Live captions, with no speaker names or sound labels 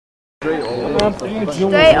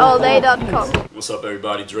DreAllDay.com. What's up,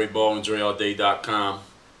 everybody? Dre Baldwin, DreAllDay.com.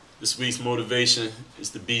 This week's motivation is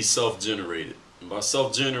to be self-generated. And by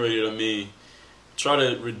self-generated, I mean try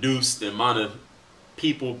to reduce the amount of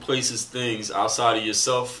people, places, things outside of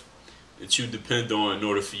yourself that you depend on in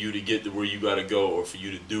order for you to get to where you got to go or for you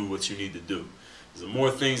to do what you need to do. The more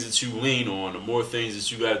things that you lean on, the more things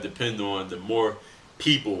that you got to depend on, the more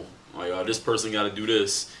people, like this person got to do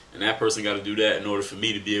this and that person got to do that in order for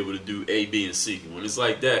me to be able to do A, B, and C. When it's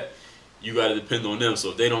like that, you got to depend on them.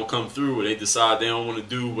 So if they don't come through or they decide they don't want to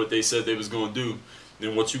do what they said they was going to do,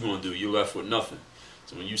 then what you going to do? You're left with nothing.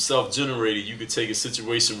 So when you self-generated, you could take a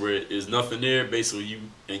situation where there's nothing there, basically, you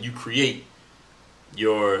create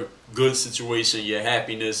your good situation, your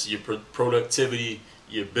happiness, your productivity,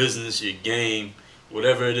 your business, your game,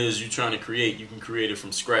 whatever it is you're trying to create, you can create it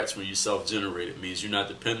from scratch when you self-generated. It means you're not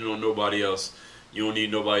dependent on nobody else. You don't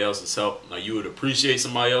need nobody else's help. Now, you would appreciate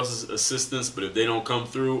somebody else's assistance, but if they don't come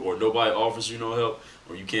through or nobody offers you no help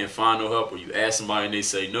or you can't find no help or you ask somebody and they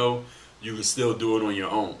say no, you can still do it on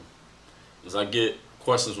your own. Because I get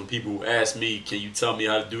questions when people who ask me, can you tell me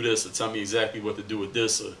how to do this or tell me exactly what to do with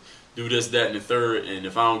this or do this, that, and the third, and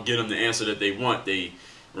if I don't get them the answer that they want, they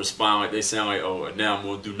respond like, they sound like, oh, now I'm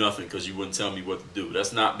going to do nothing because you wouldn't tell me what to do.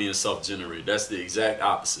 That's not being self-generated. That's the exact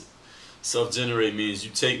opposite. Self-generated means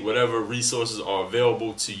you take whatever resources are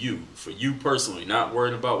available to you, for you personally, not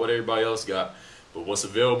worrying about what everybody else got, but what's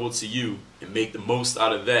available to you, and make the most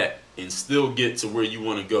out of that and still get to where you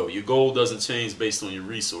want to go. Your goal doesn't change based on your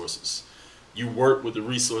resources. You work with the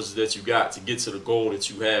resources that you got to get to the goal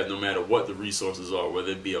that you have, no matter what the resources are,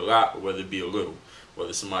 whether it be a lot or whether it be a little,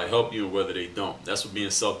 whether somebody help you or whether they don't. That's what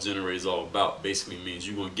being self-generated is all about. Basically means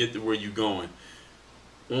you're going to get to where you're going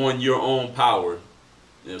on your own power.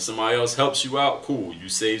 And if somebody else helps you out, cool, you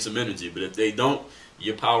save some energy. But if they don't,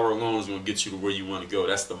 your power alone is going to get you to where you want to go.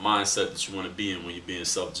 That's the mindset that you want to be in when you're being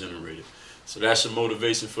self-generated. So that's your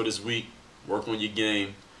motivation for this week. Work on your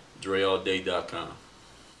game. DreAllDay.com.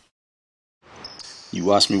 You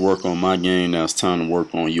watch me work on my game, now it's time to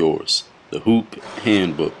work on yours. The Hoop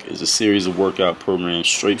Handbook is a series of workout programs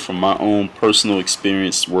straight from my own personal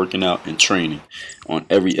experience working out and training on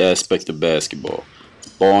every aspect of basketball.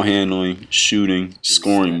 Ball handling, shooting,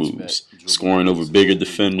 scoring moves, scoring over bigger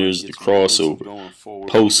defenders, the crossover,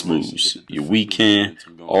 post moves, your weak hand,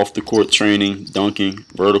 off the court training, dunking,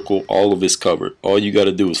 vertical, all of it's covered. All you got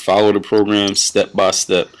to do is follow the program step by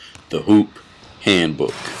step. The Hoop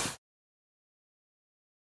Handbook.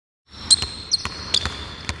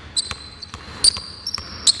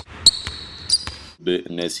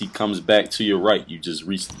 And as he comes back to your right, you just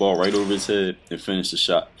reach the ball right over his head and finish the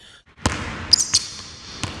shot.